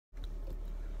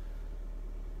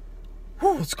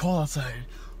Whew, it's cold outside.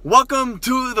 Welcome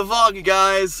to the vlog, you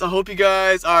guys. I hope you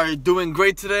guys are doing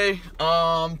great today.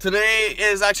 Today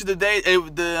is actually the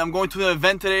day I'm going to an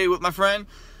event today with my friend.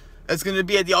 It's going to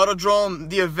be at the Autodrome.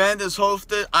 The event is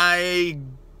hosted,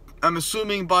 I'm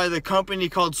assuming, by the company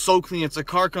called Soclean. It's a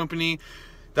car company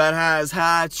that has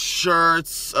hats,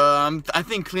 shirts, I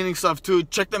think cleaning stuff too.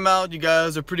 Check them out, you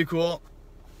guys are pretty cool.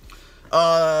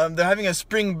 They're having a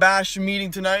spring bash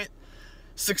meeting tonight,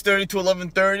 6:30 to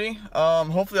 11:30.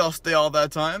 Hopefully I'll stay all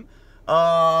that time.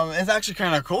 It's actually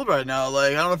kind of cold right now.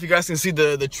 Like, I don't know if you guys can see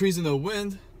the trees in the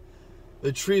wind.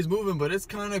 The trees moving, but it's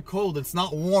kind of cold. It's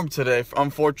not warm today,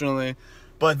 unfortunately.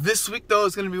 But this week though,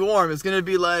 it's gonna be warm. It's gonna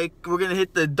be like, we're gonna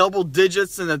hit the double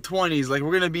digits in the 20s. Like,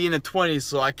 we're gonna be in the 20s,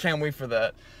 so I can't wait for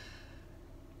that.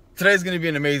 Today's gonna be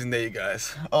an amazing day, you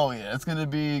guys. Oh yeah, it's gonna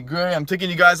be great. I'm taking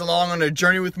you guys along on a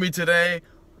journey with me today.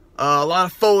 A lot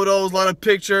of photos, a lot of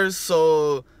pictures,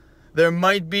 so there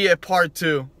might be a part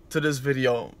 2 to this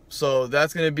video. So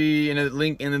that's gonna be in a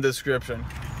link in the description.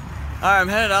 Alright, I'm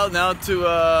headed out now to,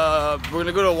 we're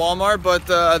gonna go to Walmart, but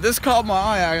this caught my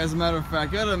eye, as a matter of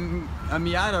fact. I got a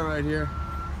Miata right here.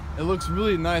 It looks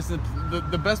really nice.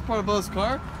 The best part about this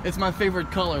car, it's my favorite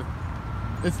color.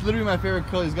 It's literally my favorite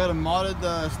color. It's got a modded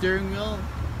steering wheel.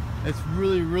 It's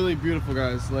really, really beautiful,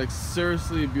 guys. Like,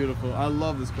 seriously beautiful. I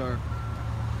love this car.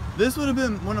 This would have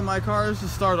been one of my cars to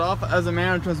start off as a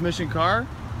manual transmission car,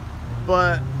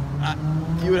 but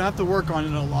you would have to work on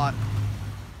it a lot.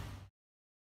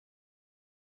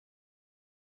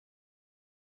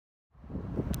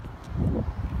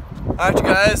 Alright, you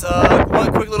guys,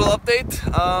 one quick little update.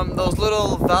 Those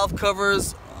little valve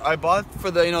covers I bought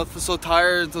for the, so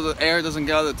the air doesn't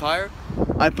get out of the tire.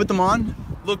 I put them on.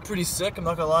 Look pretty sick, I'm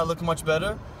not gonna lie, look much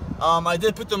better. I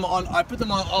put them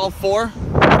on all 4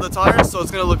 of the tires, so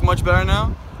it's gonna look much better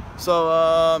now. So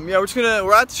yeah,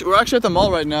 we're actually at the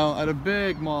mall right now, at a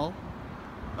big mall.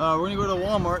 We're gonna go to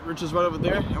Walmart, which is right over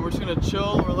there, and we're just gonna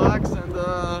chill, relax, and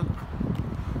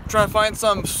try and find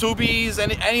some Subis,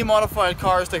 any modified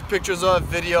cars, take pictures of,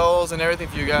 videos, and everything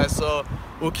for you guys. So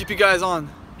we'll keep you guys on.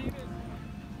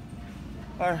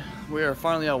 Alright, we are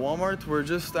finally at Walmart. We're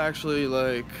just actually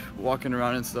like walking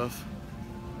around and stuff.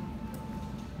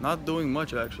 Not doing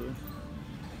much, actually.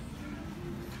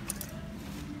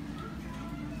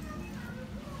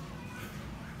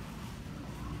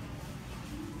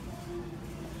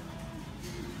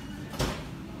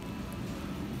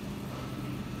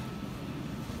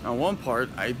 On one part,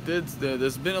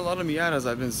 there's been a lot of Miatas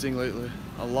I've been seeing lately.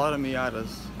 A lot of Miatas,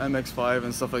 MX-5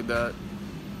 and stuff like that.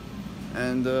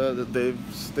 And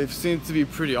they've seemed to be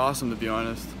pretty awesome, to be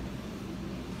honest.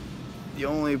 The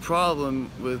only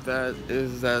problem with that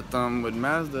is that with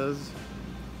Mazdas,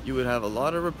 you would have a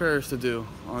lot of repairs to do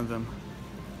on them.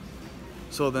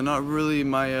 So they're not really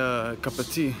my cup of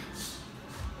tea.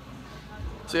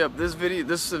 So yeah, this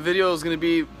video is gonna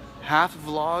be half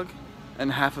vlog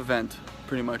and half event,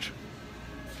 pretty much.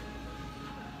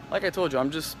 Like I told you,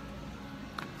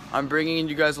 I'm bringing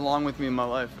you guys along with me in my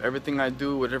life. Everything I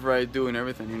do, whatever I do, and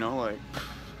everything, like,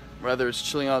 whether it's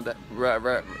chilling out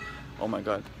oh my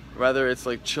god, whether it's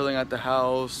like chilling at the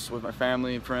house with my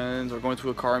family and friends, or going to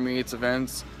a car meets,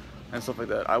 events, and stuff like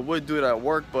that. I would do it at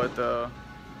work, but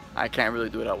I can't really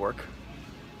do it at work.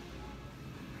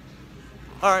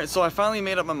 Alright, so I finally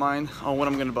made up my mind on what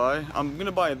I'm gonna buy. I'm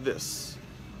gonna buy this.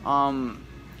 I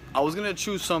was gonna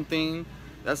choose something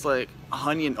that's like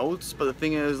honey and oats, but the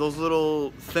thing is, those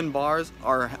little thin bars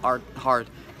are hard,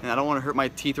 and I don't want to hurt my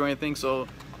teeth or anything. So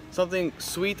something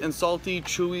sweet and salty,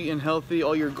 chewy and healthy,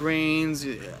 all your grains,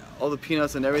 all the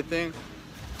peanuts and everything.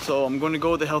 So I'm going to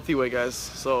go the healthy way, guys.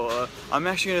 So I'm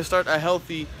actually going to start a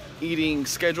healthy eating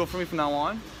schedule for me from now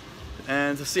on,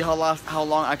 and to see how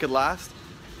long I could last.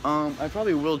 I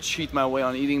probably will cheat my way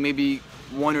on eating maybe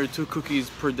 1 or 2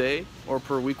 cookies per day or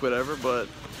per week, whatever, but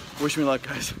wish me luck,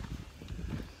 guys.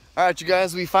 Alright, you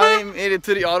guys, we finally made it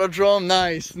to the Autodrome.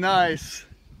 Nice, nice,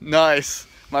 nice.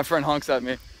 My friend honks at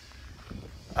me.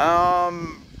 Yeah,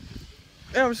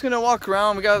 we're just gonna walk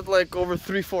around. We got like over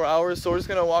 3-4 hours, so we're just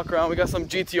gonna walk around. We got some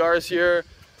GTRs here.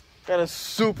 Got a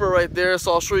Supra right there,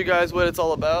 so I'll show you guys what it's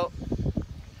all about.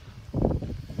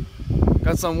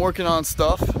 Got some working on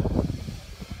stuff.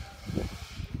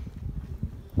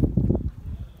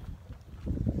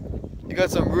 You got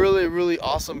some really, really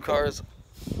awesome cars.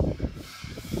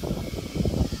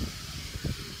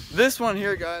 This one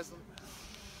here, guys.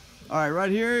 Alright, right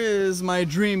here is my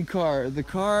dream car. The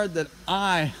car that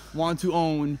I want to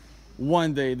own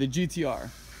one day, the GTR.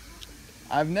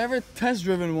 I've never test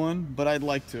driven one, but I'd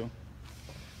like to.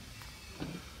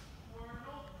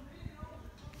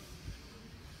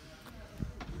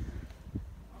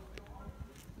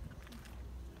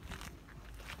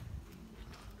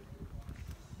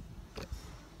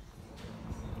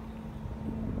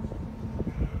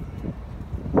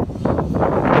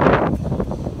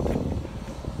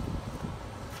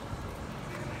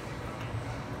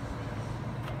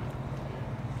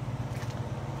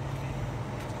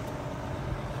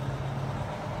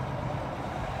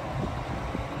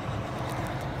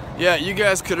 Yeah, you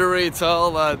guys could already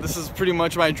tell that this is pretty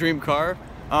much my dream car.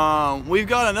 We've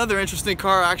got another interesting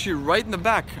car actually right in the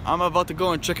back. I'm about to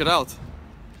go and check it out.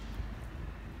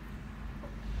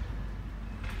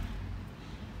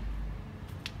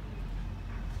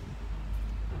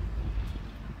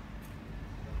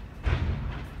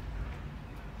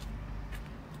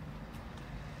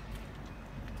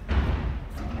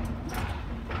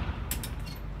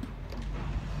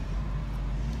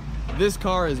 This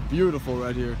car is beautiful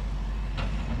right here.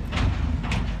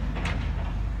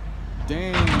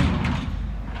 Dang.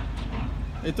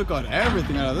 They took out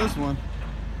everything out of this one.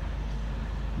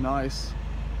 Nice.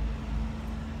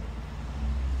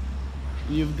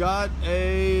 You've got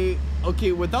a...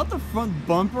 Okay, without the front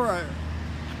bumper,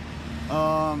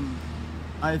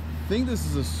 I think this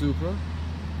is a Supra.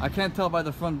 I can't tell by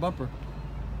the front bumper.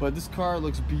 But this car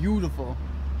looks beautiful.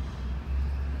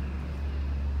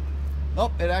 Oh,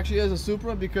 it actually is a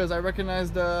Supra because I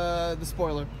recognize the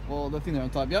spoiler. Well, the thing there on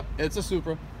top. Yep, it's a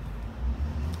Supra.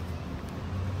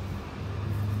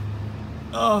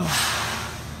 Oh,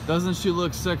 doesn't she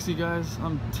look sexy, guys?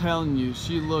 I'm telling you,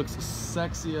 she looks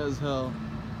sexy as hell.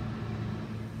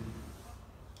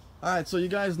 Alright, so you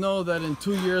guys know that in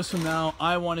 2 years from now,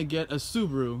 I want to get a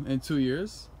Subaru in 2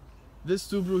 years. This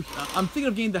Subaru, I'm thinking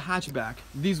of getting the hatchback.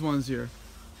 These ones here.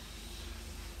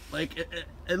 Like,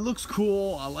 it looks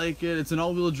cool, I like it, it's an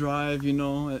all-wheel drive, you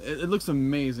know, it looks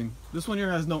amazing. This one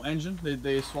here has no engine,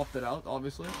 they swapped it out,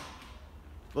 obviously.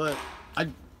 But, I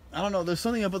don't know, there's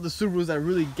something about the Subarus that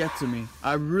really get to me.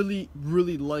 I really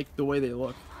like the way they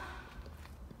look.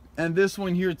 And this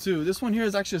one here too, this one here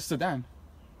is actually a sedan.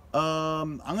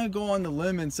 I'm gonna go on the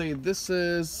limb and say this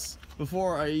is,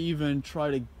 before I even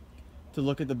try to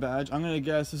look at the badge, I'm gonna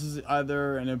guess this is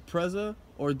either an Impreza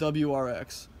or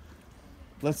WRX.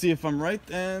 Let's see if I'm right,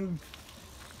 and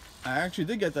I actually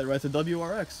did get that right, it's a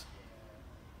WRX.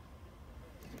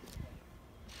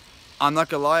 I'm not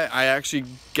gonna lie, I actually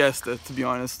guessed it, to be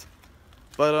honest.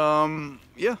 But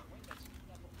yeah.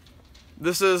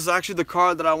 This is actually the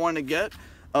car that I want to get.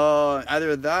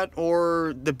 Either that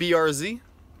or the BRZ,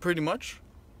 pretty much.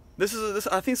 I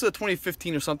think it's a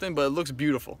 2015 or something, but it looks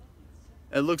beautiful.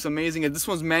 It looks amazing. And this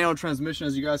one's manual transmission,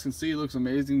 as you guys can see, it looks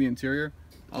amazing, the interior.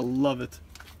 I love it.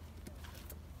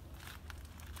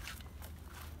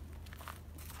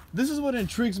 This is what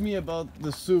intrigues me about the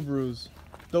Subarus.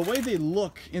 The way they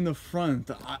look in the front,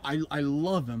 I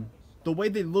love them. The way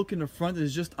they look in the front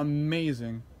is just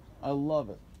amazing. I love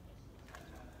it.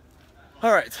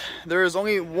 Alright, there is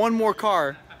only one more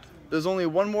car. There's only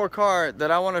one more car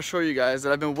that I want to show you guys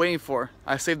that I've been waiting for.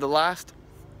 I saved the last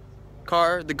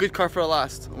car, the good car for the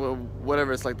last. Well,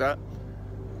 whatever, it's like that.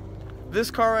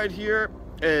 This car right here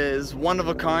is one of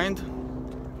a kind.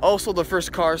 Also the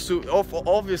first car,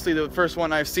 obviously the first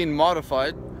one I've seen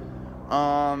modified.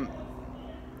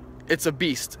 It's a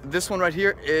beast. This one right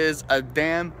here is a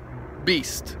damn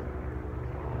beast.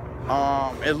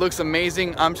 It looks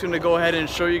amazing. I'm just gonna go ahead and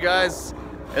show you guys.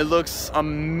 It looks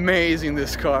amazing,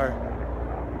 this car.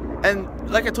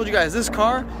 And like I told you guys, this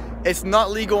car, it's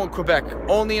not legal in Quebec,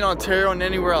 only in Ontario and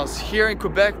anywhere else. Here in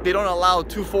Quebec, they don't allow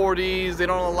 240s, they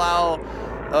don't allow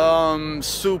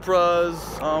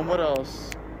Supras, what else?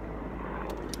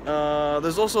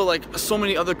 There's also like so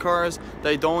many other cars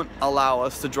they don't allow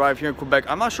us to drive here in Quebec.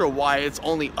 I'm not sure why, it's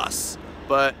only us,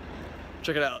 but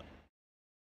check it out.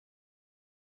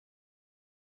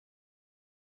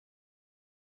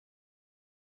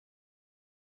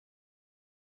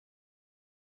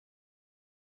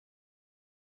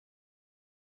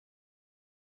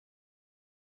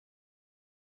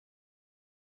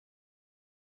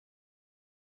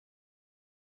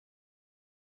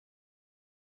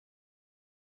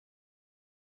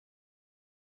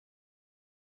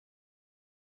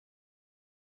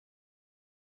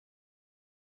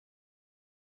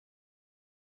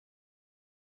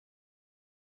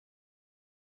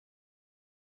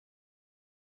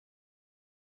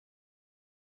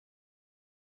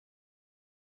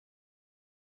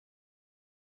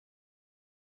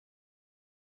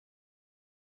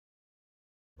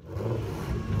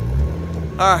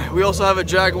 Alright, we also have a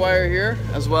Jaguar here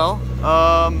as well.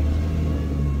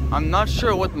 I'm not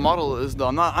sure what model it is though.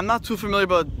 I'm not too familiar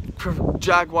about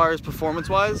Jaguars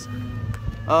performance-wise.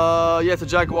 Yeah, it's a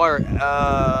Jaguar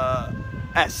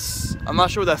S. I'm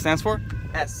not sure what that stands for.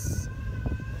 S.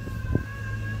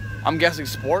 I'm guessing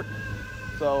sport.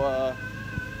 So,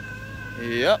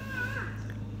 yep.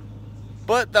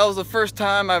 But that was the first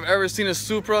time I've ever seen a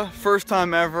Supra. First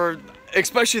time ever.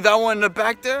 Especially that one in the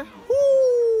back there.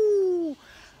 Woo!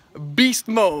 Beast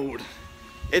mode.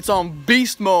 It's on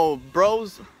beast mode,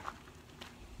 bros.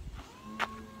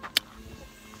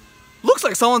 Looks looks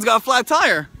like someone's got a flat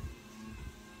tire.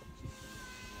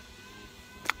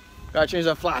 Gotta change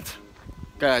that flat.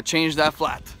 Gotta change that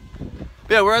flat.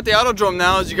 But yeah, we're at the Autodrome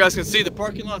now. As you guys can see, the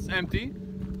parking lot's empty.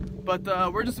 But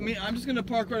I'm just gonna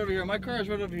park right over here. My car is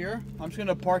right over here. I'm just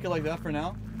gonna park it like that for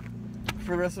now,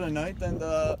 for the rest of the night. And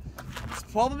it's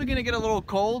probably gonna get a little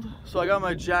cold, so I got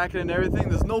my jacket and everything.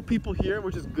 There's no people here,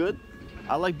 which is good.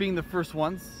 I like being the first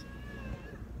ones.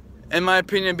 In my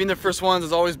opinion, being the first ones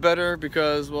is always better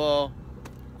because, well,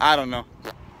 I don't know.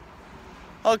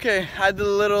 Okay, I did a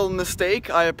little mistake.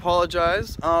 I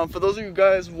apologize. For those of you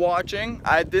guys watching,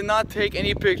 I did not take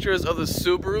any pictures of the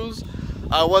Subarus.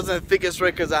 I wasn't thinking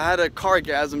straight because I had a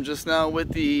cargasm just now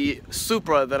with the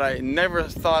Supra that I never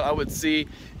thought I would see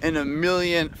in a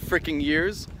million freaking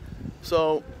years.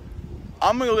 So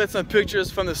I'm gonna go get some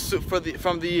pictures from the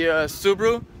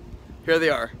Subaru. Here they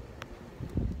are.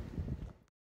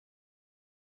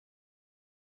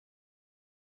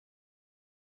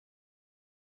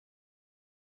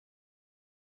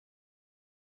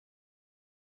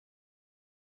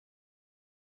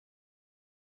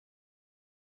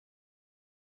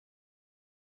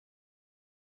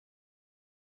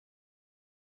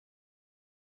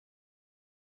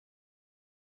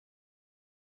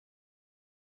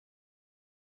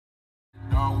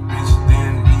 Dog bitches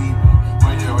didn't leave me.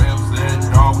 Where your ass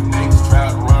at, dog? Niggas try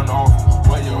to run off.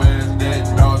 Where your ass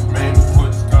at, dog? Man, the foot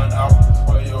is cut out.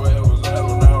 Where your ass was at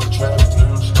when I was trapped in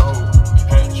the store.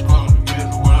 Had to scroll to get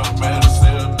the well, man, to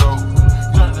sell dope.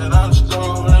 Turned it out the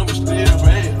store, and we still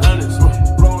made hundreds.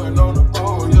 Blowing on the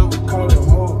bowl, yeah, we call it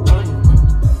whole money.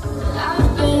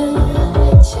 I've been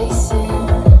chasing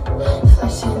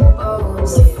flashing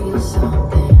bones to feel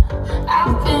something.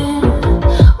 I've been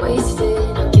wasted.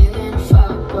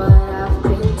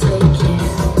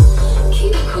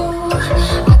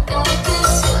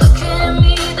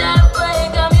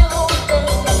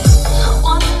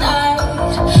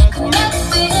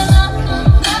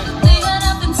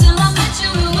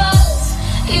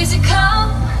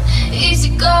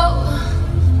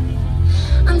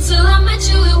 Until I met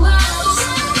you, it was.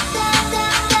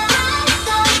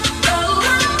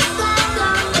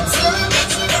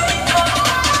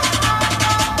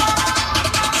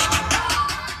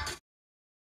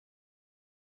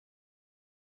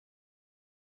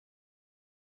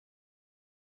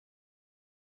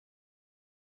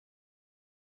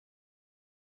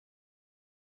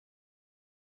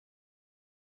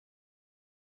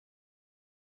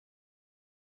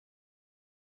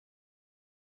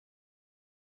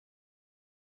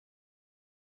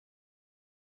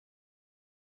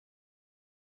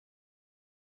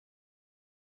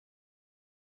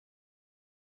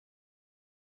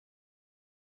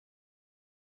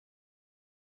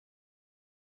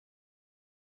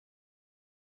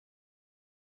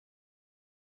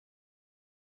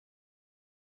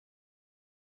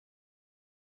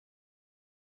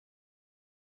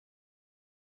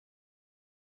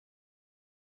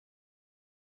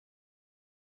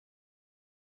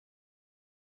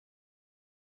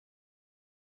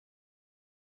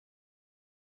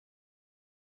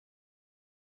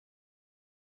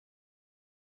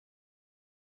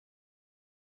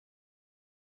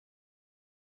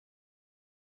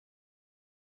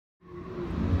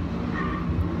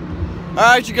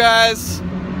 Alright, you guys,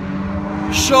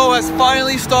 show has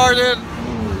finally started.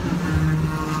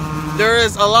 There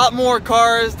is a lot more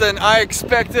cars than I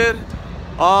expected.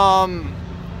 A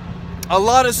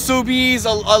lot of Subis, a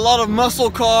lot of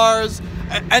muscle cars,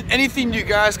 and anything you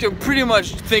guys can pretty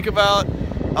much think about.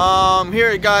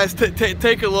 Here, guys,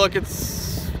 take a look.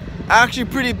 It's actually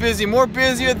pretty busy, more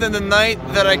busier than the night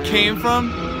that I came from.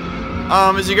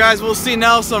 As you guys will see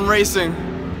now, some racing.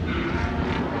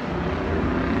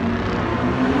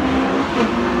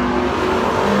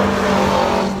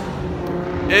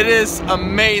 It is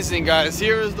amazing, guys.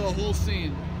 Here is the whole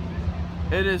scene.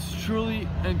 It is truly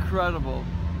incredible.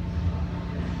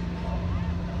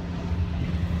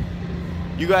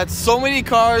 You got so many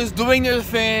cars doing their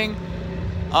thing.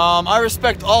 I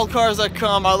respect all cars that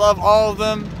come. I love all of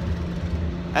them.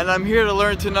 And I'm here to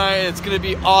learn tonight. It's gonna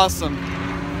be awesome.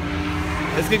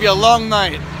 It's gonna be a long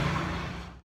night.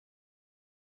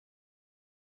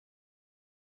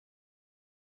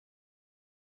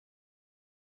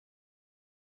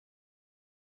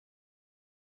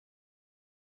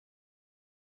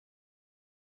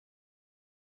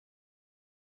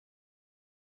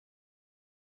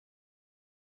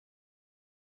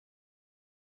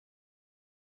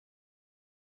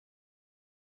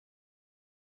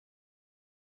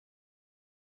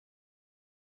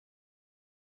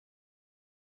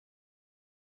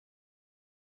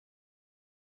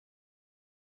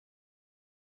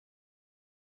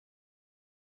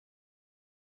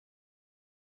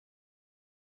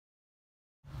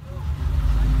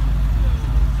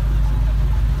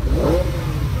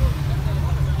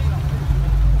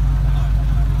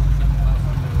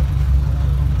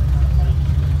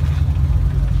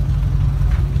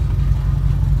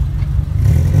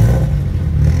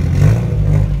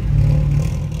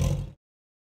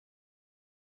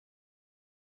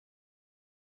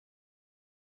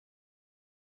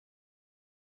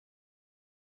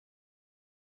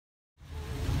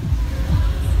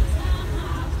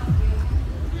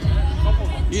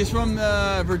 He's from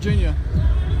Virginia.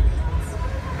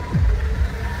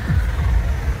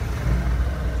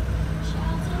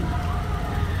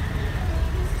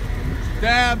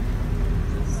 Dab.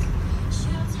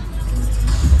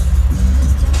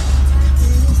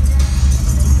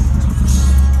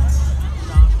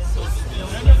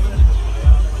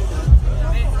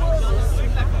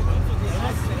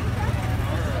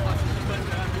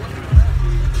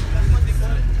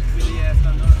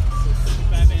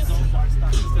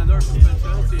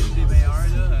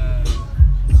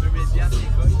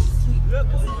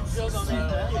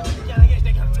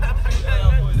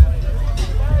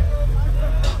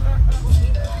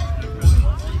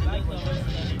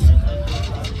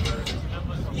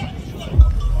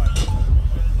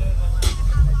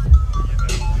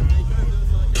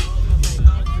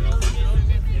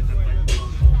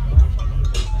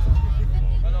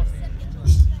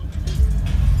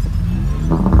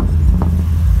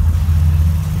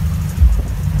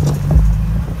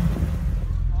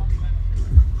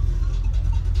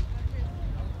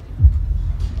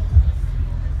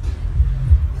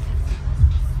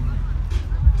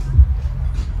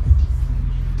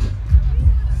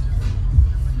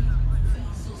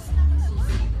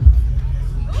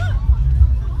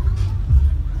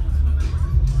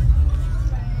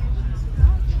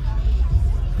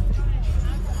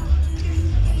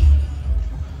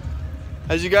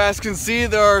 As you guys can see,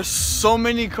 there are so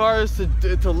many cars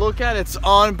to look at. It's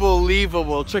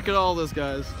unbelievable. Check it all this,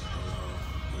 guys.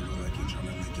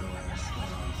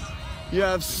 You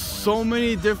have so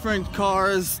many different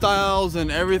cars, styles, and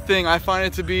everything. I find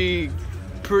it to be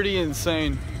pretty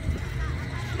insane.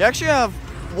 You actually have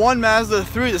one Mazda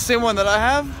 3, the same one that I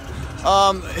have.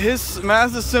 His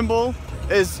Mazda symbol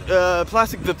is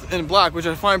plastic dipped in black, which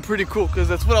I find pretty cool because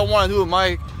that's what I want to do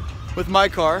with my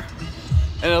car.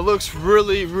 And it looks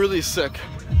really, really sick.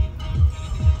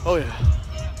 Oh yeah.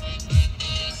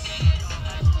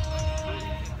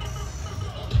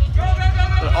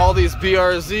 And all these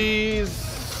BRZs,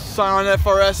 Scion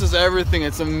FRSs, everything.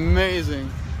 It's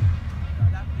amazing.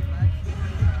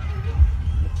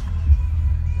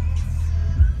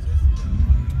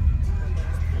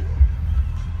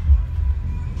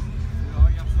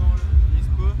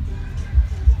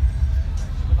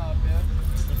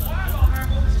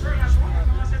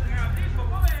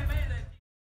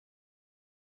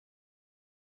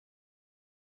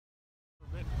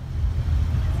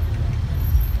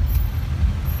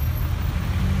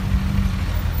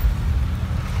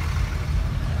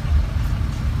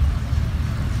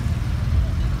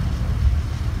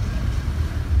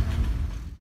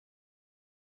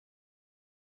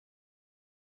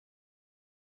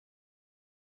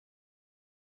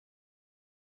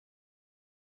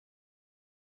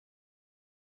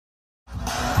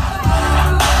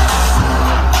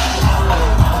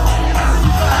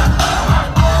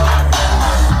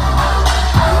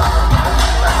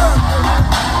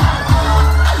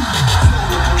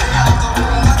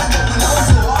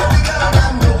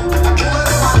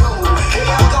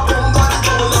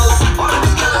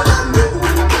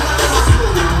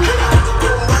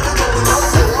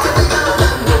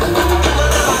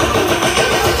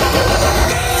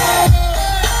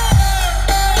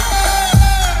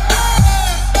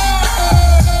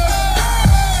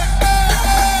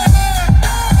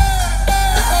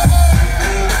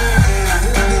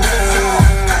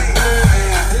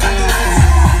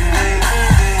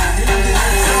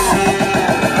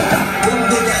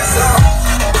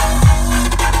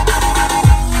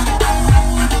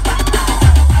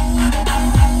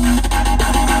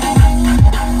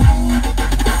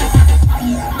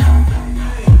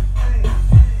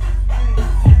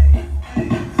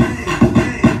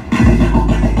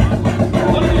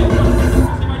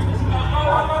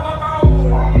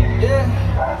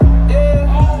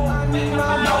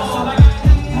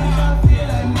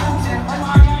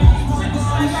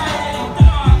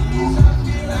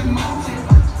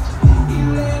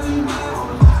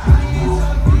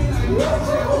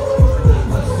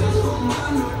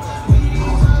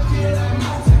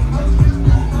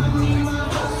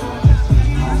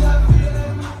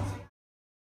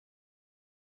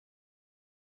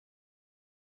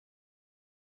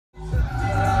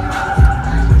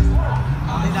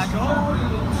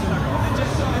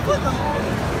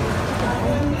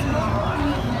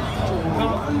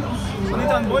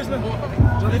 boys, là.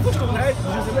 Genre, des fois, je tournerais,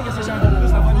 je sais pas qu'est-ce que j'ai encore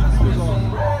plus avant les vidéos, genre.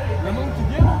 Le monde qui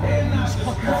vient, je sais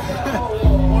pas. Ouais,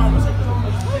 parce que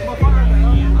on va faire un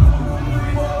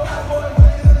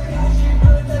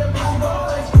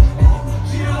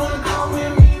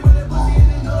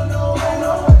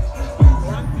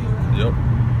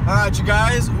Alright, you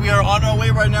guys, we are on our way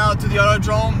right now now to the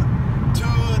Autodrome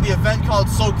to the event called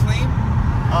Soclean.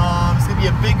 It's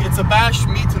gonna be it's a bash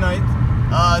meet tonight.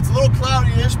 It's a little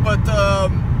cloudy-ish, but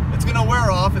it's gonna wear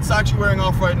off. It's actually wearing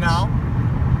off right now.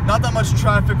 Not that much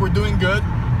traffic. We're doing good.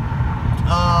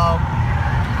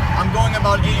 I'm going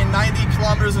about 90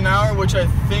 kilometers an hour, which I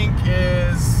think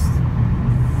is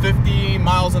 50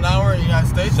 miles an hour in the United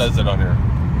States. It says it on here.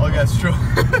 Oh yeah, it's true.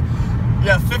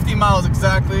 Yeah, 50 miles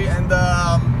exactly. And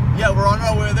yeah, we're on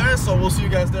our way there, so we'll see you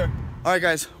guys there. Alright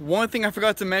guys, one thing I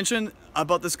forgot to mention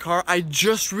about this car, I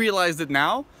just realized it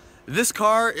now. This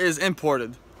car is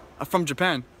imported from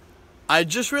Japan. I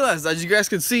just realized, as you guys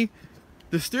can see,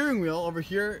 the steering wheel over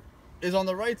here is on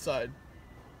the right side.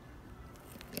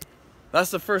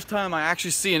 That's the first time I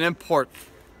actually see an import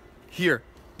here.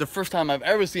 The first time I've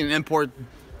ever seen an import,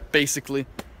 basically.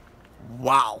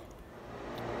 Wow.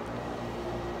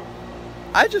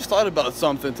 I just thought about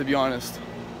something, to be honest.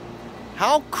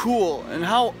 How cool and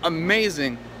how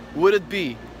amazing would it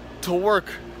be to work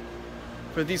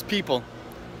for these people?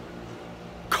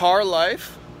 Car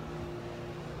life,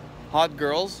 hot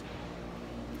girls,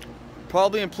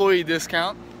 probably employee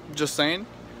discount, just saying,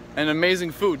 and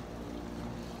amazing food.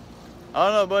 I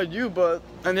don't know about you,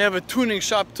 and they have a tuning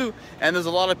shop too, and there's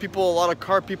a lot of people, a lot of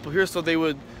car people here, so they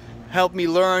would help me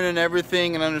learn and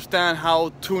everything and understand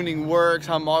how tuning works,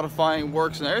 how modifying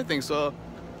works and everything. So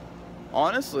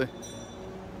honestly,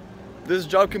 this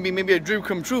job can be maybe a dream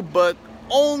come true, but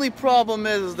only problem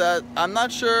is that I'm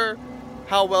not sure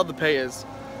how well the pay is.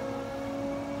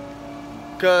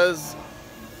 Because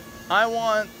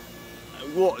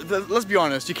well, let's be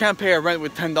honest, you can't pay a rent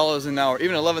with $10 an hour,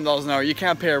 even $11 an hour. You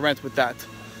can't pay a rent with that.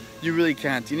 You really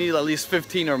can't. You need at least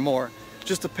 15 or more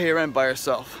just to pay a rent by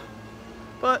yourself.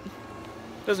 But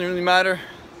doesn't really matter.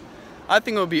 I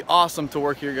think it would be awesome to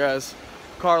work here, guys.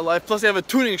 Car life. Plus they have a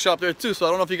tuning shop there too, so I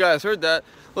don't know if you guys heard that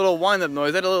little wind-up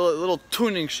noise. They had a little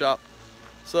tuning shop.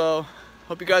 So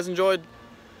hope you guys enjoyed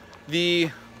the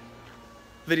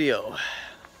video.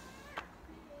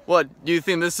 What do you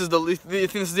think? This is do you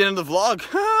think this is the end of the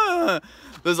vlog?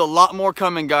 There's a lot more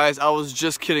coming, guys. I was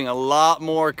just kidding. A lot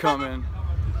more coming.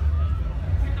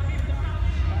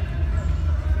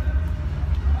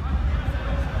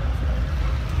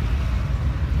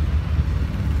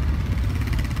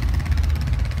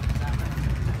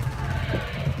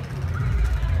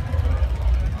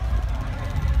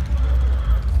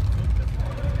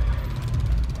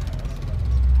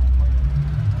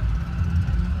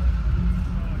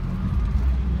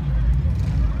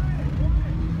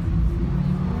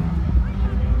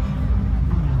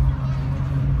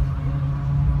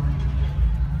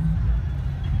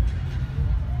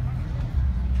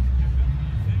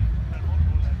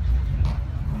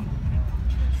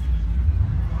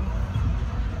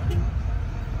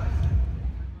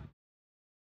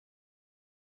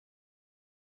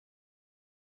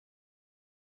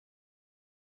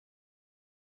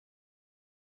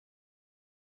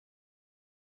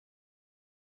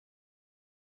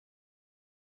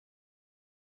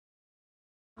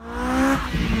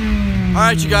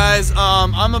 Alright you guys,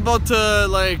 I'm about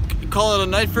to call it a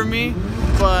night for me,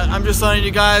 but I'm just letting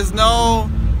you guys know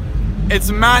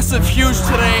it's massive, huge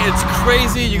today. It's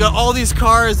crazy. You got all these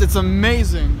cars. It's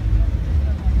amazing.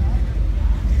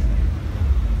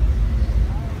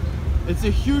 It's a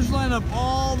huge lineup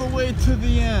all the way to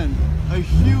the end. A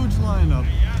huge lineup.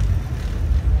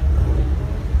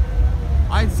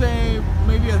 I'd say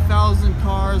maybe 1,000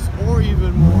 cars or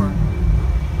even more.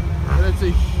 But it's a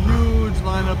huge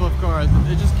lineup of cars.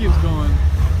 It just keeps going.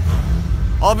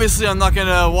 Obviously, I'm not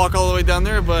gonna walk all the way down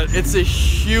there, but it's a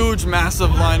huge, massive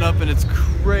lineup, and it's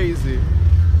crazy.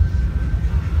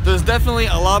 There's definitely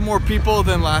a lot more people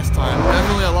than last time.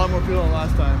 Definitely a lot more people than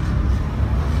last time.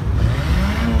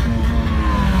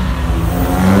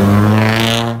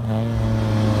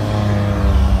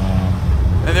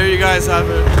 And there you guys have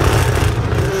it.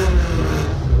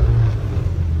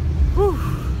 Whew.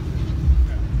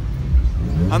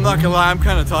 I'm not gonna lie, I'm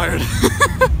kind of tired.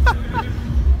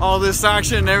 All this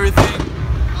action and everything.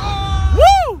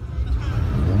 Woo!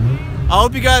 I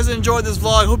hope you guys enjoyed this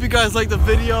vlog. Hope you guys liked the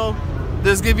video.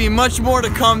 There's gonna be much more to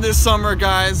come this summer,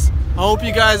 guys. I hope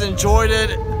you guys enjoyed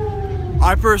it.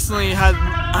 I personally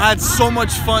had so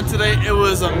much fun today. It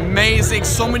was amazing.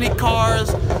 So many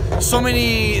cars, so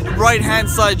many right-hand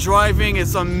side driving.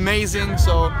 It's amazing.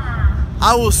 So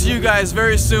I will see you guys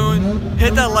very soon.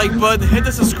 Hit that like button, hit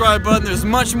the subscribe button. There's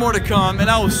much more to come, and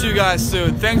I will see you guys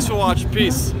soon. Thanks for watching.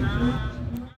 Peace.